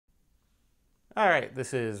Alright,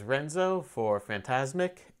 this is Renzo for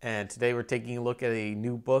Phantasmic, and today we're taking a look at a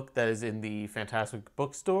new book that is in the Phantasmic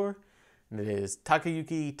bookstore, and it is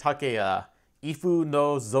Takayuki Takeya, Ifu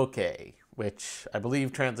no Zokei, which I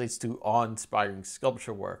believe translates to awe-inspiring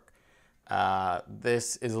sculpture work.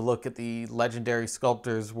 This is a look at the legendary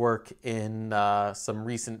sculptor's work in some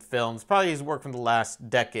recent films, probably his work from the last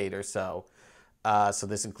decade or so. So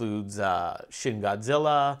this includes Shin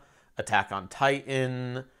Godzilla, Attack on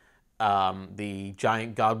Titan, the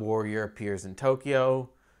giant god warrior appears in Tokyo.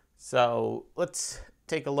 So let's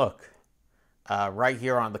take a look. Right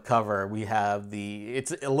here on the cover, we have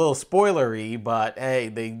it's a little spoilery, but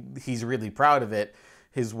hey, he's really proud of it.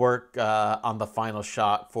 His work on the final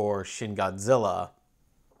shot for Shin Godzilla.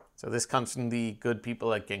 So this comes from the good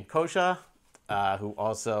people at Genkosha, who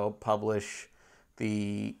also publish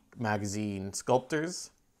the magazine Sculptors.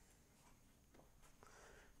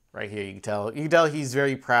 Right here, you can tell he's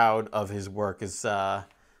very proud of his work. There's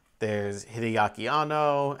Hideaki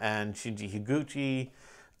Anno and Shinji Higuchi.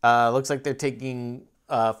 Looks like they're taking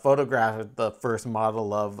a photograph of the first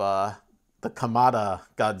model of the Kamada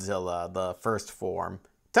Godzilla, the first form.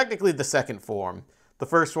 Technically the second form. The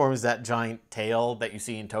first form is that giant tail that you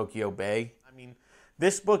see in Tokyo Bay. I mean,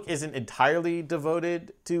 this book isn't entirely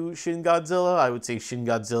devoted to Shin Godzilla. I would say Shin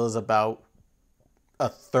Godzilla is about a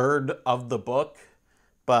third of the book.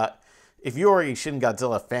 But if you're a Shin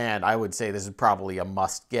Godzilla fan, I would say this is probably a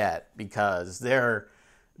must-get because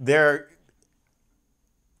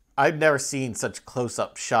I've never seen such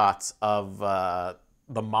close-up shots of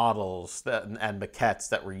the models and maquettes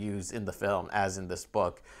that were used in the film as in this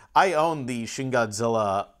book. I own the Shin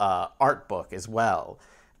Godzilla art book as well.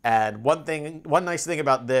 And one nice thing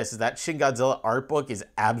about this is that Shin Godzilla art book is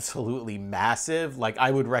absolutely massive. Like,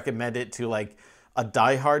 I would recommend it to like a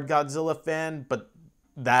diehard Godzilla fan, but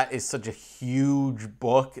that is such a huge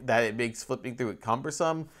book that it makes flipping through it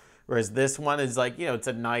cumbersome. Whereas this one is like, it's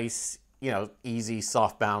a nice, easy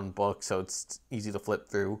softbound book, so it's easy to flip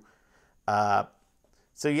through. So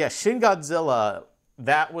yeah, Shin Godzilla,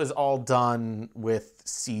 that was all done with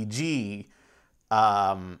CG.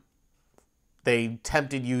 They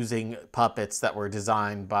attempted using puppets that were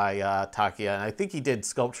designed by Takeya, and I think he did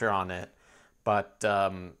sculpture on it, but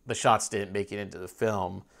the shots didn't make it into the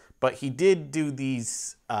film. But he did do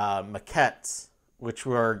these maquettes, which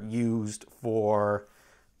were used for,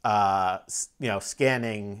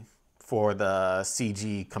 scanning for the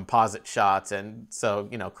CG composite shots, and so,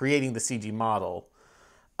 creating the CG model.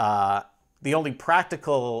 The only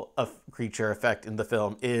practical creature effect in the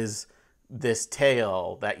film is this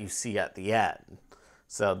tail that you see at the end.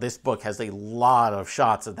 So this book has a lot of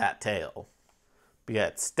shots of that tail. But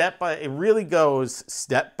yeah, it really goes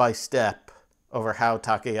step by step over how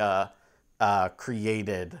Takeya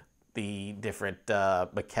created the different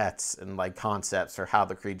maquettes and like concepts for how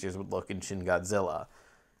the creatures would look in Shin Godzilla.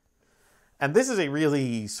 And this is a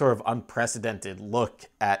really sort of unprecedented look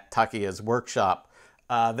at Takeya's workshop.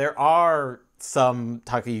 There are some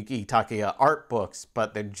Takayuki Takeya art books,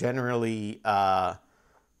 but they're generally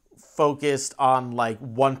focused on like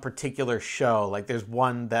one particular show. Like there's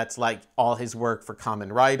one that's like all his work for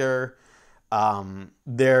Kamen Rider.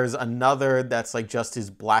 There's another that's like just his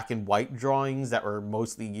black and white drawings that were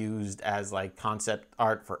mostly used as like concept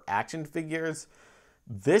art for action figures.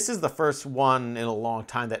 This is the first one in a long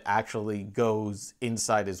time that actually goes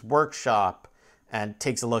inside his workshop and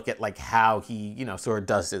takes a look at like how he, sort of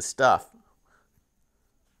does his stuff.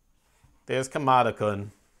 There's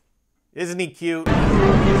Kamada-kun. Isn't he cute?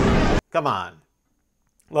 Come on.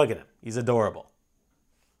 Look at him. He's adorable.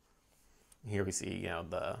 Here we see,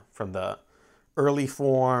 from the early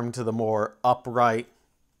form to the more upright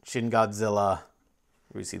Shin Godzilla.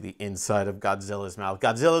 We see the inside of Godzilla's mouth.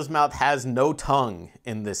 Godzilla's mouth has no tongue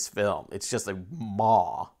in this film. It's just a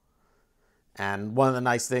maw. And one of the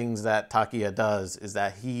nice things that Takeya does is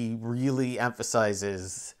that he really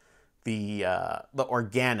emphasizes the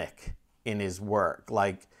organic in his work.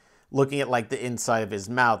 Like looking at like the inside of his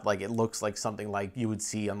mouth, like it looks like something like you would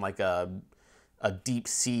see on like a deep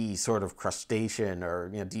sea sort of crustacean or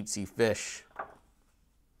deep sea fish.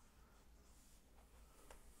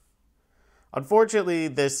 Unfortunately,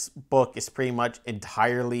 this book is pretty much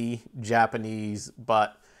entirely Japanese,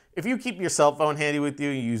 but if you keep your cell phone handy with you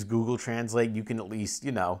and you use Google Translate, you can at least,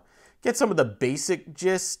 get some of the basic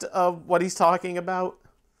gist of what he's talking about.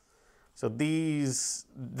 So this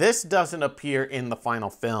doesn't appear in the final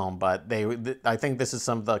film, but I think this is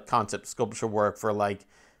some of the concept sculpture work for like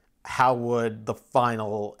how would the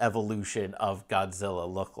final evolution of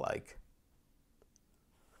Godzilla look like.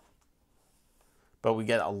 But we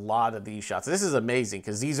get a lot of these shots. This is amazing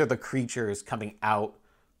because these are the creatures coming out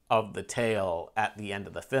of the tail at the end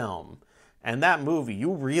of the film. And that movie,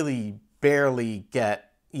 you really barely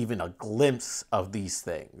get even a glimpse of these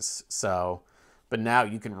things. So, but now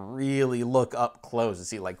you can really look up close and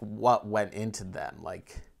see like what went into them.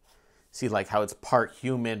 Like, see like how it's part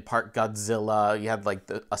human, part Godzilla. You have like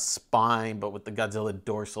a spine, but with the Godzilla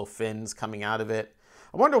dorsal fins coming out of it.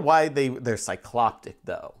 I wonder why they're cycloptic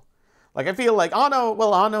though. Like I feel like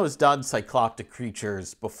Anno's done cycloptic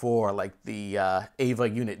creatures before, like the Ava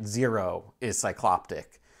Unit 0 is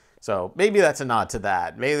cycloptic. So maybe that's a nod to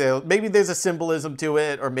that. Maybe there's a symbolism to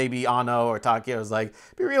it, or maybe Anno or Takeya was like,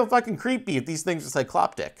 it'd be real fucking creepy if these things are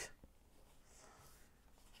cycloptic.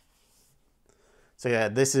 So yeah,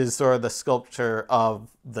 this is sort of the sculpture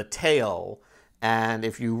of the tail. And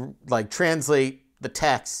if you like translate the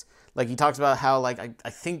text, like he talks about how like I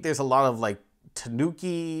think there's a lot of like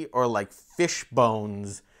tanuki or like fish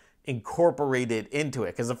bones incorporated into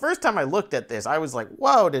it. Because the first time I looked at this, I was like,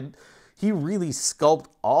 whoa, did he really sculpt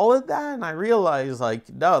all of that? And I realized like,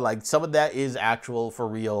 no, like some of that is actual for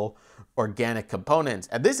real organic components.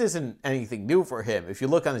 And this isn't anything new for him. If you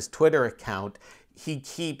look on his Twitter account, he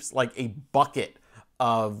keeps like a bucket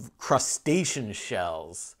of crustacean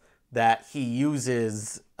shells that he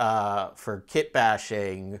uses for kit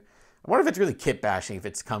bashing. I wonder if it's really kit bashing if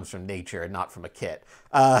it comes from nature and not from a kit.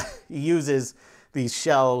 He uses these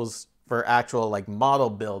shells for actual like model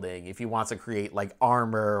building if he wants to create like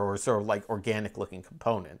armor or sort of like organic looking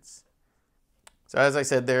components. So as I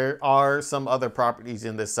said, there are some other properties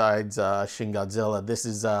in this besides Shin Godzilla. This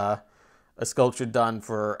is a sculpture done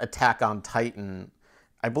for Attack on Titan.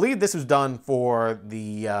 I believe this was done for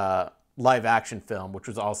the live action film, which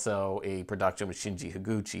was also a production with Shinji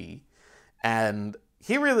Higuchi. And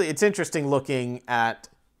it's interesting looking at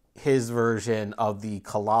his version of the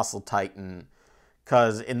Colossal Titan,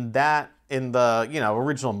 because in the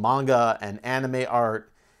original manga and anime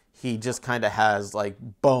art, he just kind of has like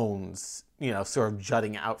bones, sort of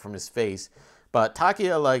jutting out from his face. But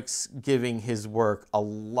Takeya likes giving his work a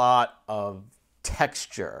lot of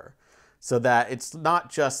texture, so that it's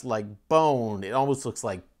not just like bone, it almost looks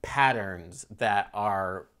like patterns that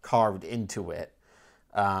are carved into it.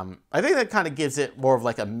 I think that kind of gives it more of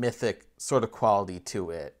like a mythic sort of quality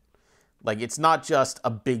to it. Like it's not just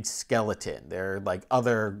a big skeleton. There are like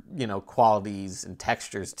other, qualities and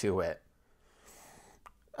textures to it.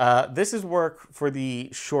 This is work for the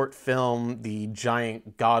short film The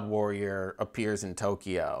Giant God Warrior Appears in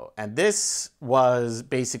Tokyo. And this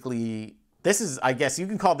is, I guess you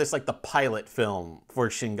can call this like the pilot film for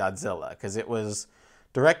Shin Godzilla, because it was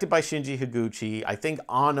directed by Shinji Higuchi. I think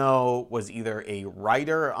Anno was either a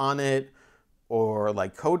writer on it or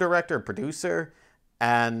like co-director, producer.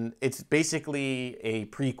 And it's basically a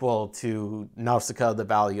prequel to Nausicaa, the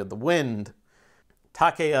Valley of the Wind.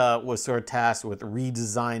 Takeya was sort of tasked with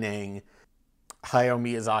redesigning Hayao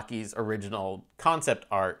Miyazaki's original concept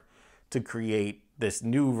art to create this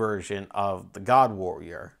new version of the God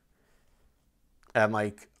Warrior. And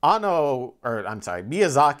like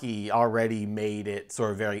Miyazaki already made it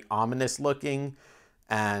sort of very ominous looking,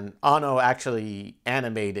 and Anno actually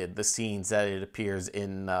animated the scenes that it appears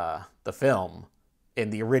in the film, in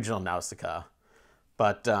the original Nausicaa.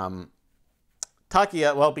 But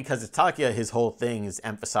Takeya, well, because it's Takeya, his whole thing is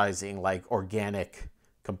emphasizing like organic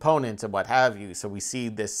components and what have you. So we see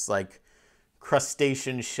this like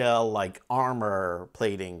crustacean shell like armor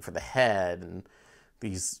plating for the head, and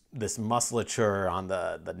this musculature on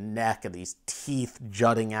the neck, and these teeth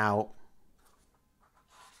jutting out.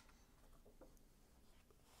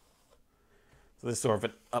 So this is sort of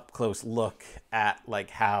an up-close look at like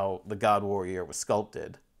how the God Warrior was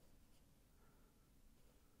sculpted.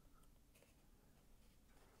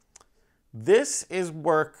 This is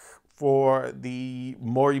work for the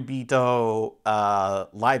Moribito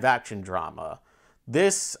live-action drama.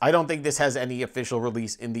 I don't think this has any official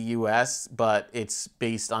release in the US, but it's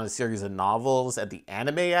based on a series of novels, and the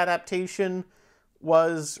anime adaptation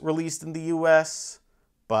was released in the US,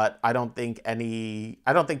 but I don't think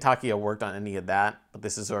Takeya worked on any of that, but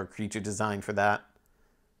this is our creature design for that.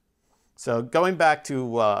 So going back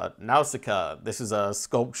to Nausicaa, this is a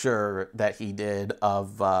sculpture that he did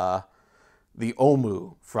of the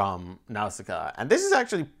Omu from Nausicaa. And this is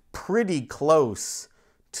actually pretty close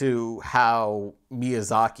to how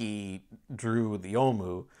Miyazaki drew the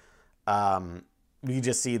Omu. We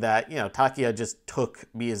just see that, Takeya just took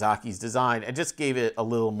Miyazaki's design and just gave it a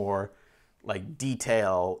little more like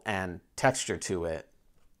detail and texture to it.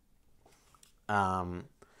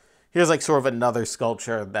 Here's like sort of another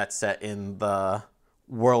sculpture that's set in the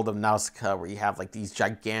world of Nausicaa, where you have like these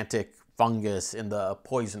gigantic fungus in the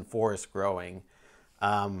poison forest growing.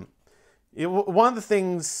 One of the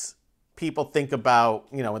things people think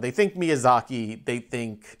about, when they think Miyazaki, they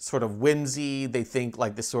think sort of whimsy, they think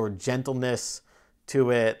like this sort of gentleness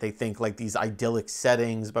to it, they think like these idyllic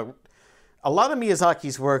settings, but a lot of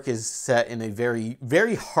Miyazaki's work is set in a very,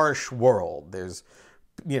 very harsh world. There's,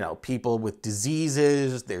 people with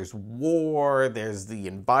diseases, there's war, there's the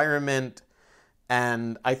environment.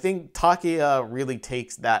 And I think Takeya really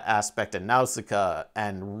takes that aspect of Nausicaa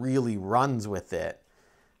and really runs with it,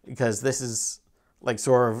 because this is like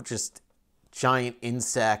sort of just giant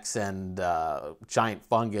insects and giant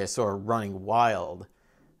fungus sort of running wild.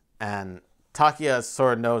 And Takeya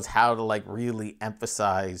sort of knows how to like really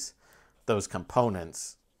emphasize those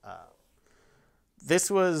components.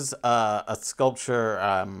 This was a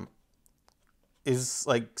sculpture, is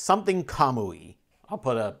like something Kamui. I'll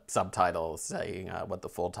put a subtitle saying what the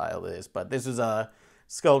full title is, but this was a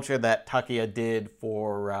sculpture that Takeya did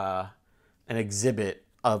for an exhibit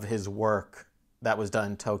of his work that was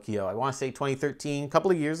done in Tokyo. I want to say 2013, a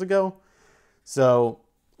couple of years ago. So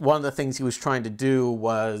one of the things he was trying to do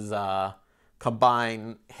was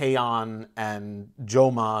combine Heian and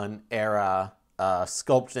Jomon era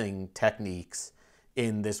sculpting techniques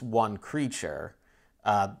in this one creature.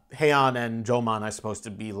 Heian and Jomon are supposed to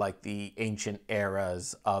be like the ancient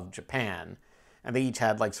eras of Japan, and they each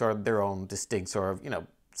had like sort of their own distinct sort of,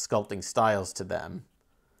 sculpting styles to them.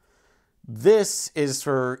 This is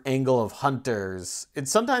for Angle of Hunters.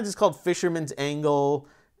 Sometimes it's called Fisherman's Angle.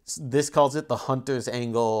 This calls it the Hunter's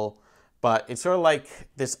Angle, but it's sort of like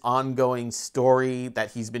this ongoing story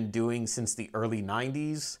that he's been doing since the early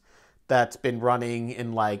 90s that's been running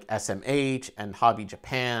in like SMH and Hobby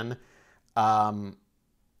Japan.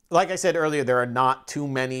 Like I said earlier, there are not too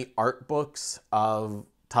many art books of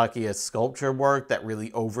Takeya's sculpture work that really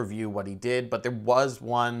overview what he did, but there was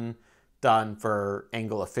one done for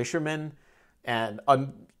Angle of Fisherman, and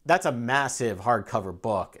that's a massive hardcover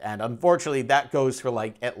book, and unfortunately that goes for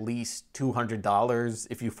like at least $200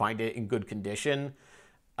 if you find it in good condition.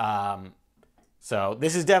 So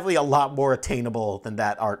this is definitely a lot more attainable than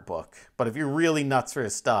that art book, but if you're really nuts for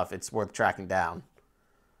his stuff, it's worth tracking down.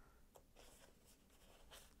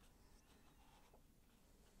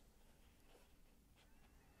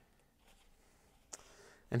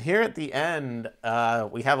 And here at the end,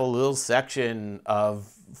 we have a little section of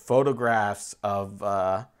photographs of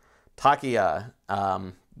Takeya.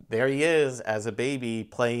 There he is as a baby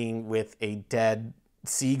playing with a dead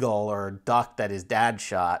seagull or duck that his dad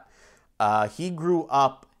shot. He grew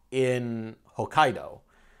up in Hokkaido.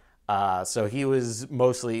 So he was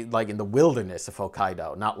mostly like in the wilderness of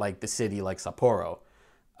Hokkaido, not like the city like Sapporo.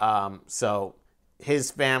 So his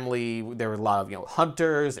family, there were a lot of,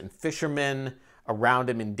 hunters and fishermen around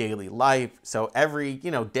him in daily life. So every,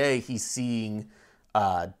 day he's seeing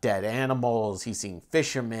dead animals, he's seeing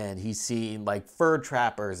fishermen, he's seeing like fur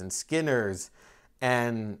trappers and skinners.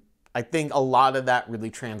 And I think a lot of that really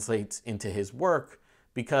translates into his work,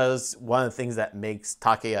 because one of the things that makes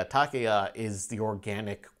Takeya Takeya is the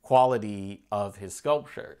organic quality of his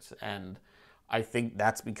sculptures. And I think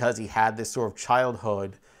that's because he had this sort of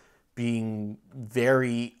childhood being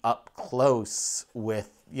very up close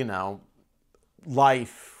with,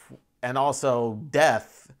 life and also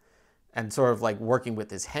death, and sort of like working with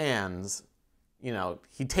his hands.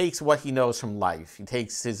 He takes what he knows from life, he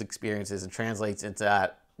takes his experiences and translates into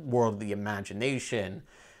that world of the imagination.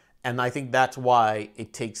 And I think that's why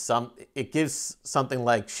it gives something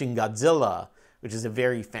like Shin Godzilla, which is a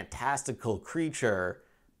very fantastical creature,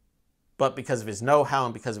 but because of his know-how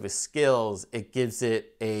and because of his skills, it gives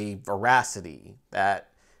it a veracity that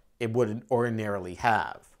it wouldn't ordinarily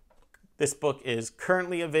have. This book is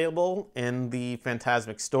currently available in the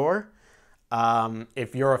Fantasmic store.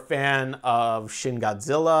 If you're a fan of Shin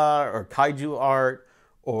Godzilla or kaiju art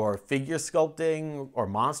or figure sculpting or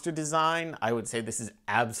monster design, I would say this is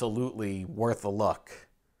absolutely worth a look.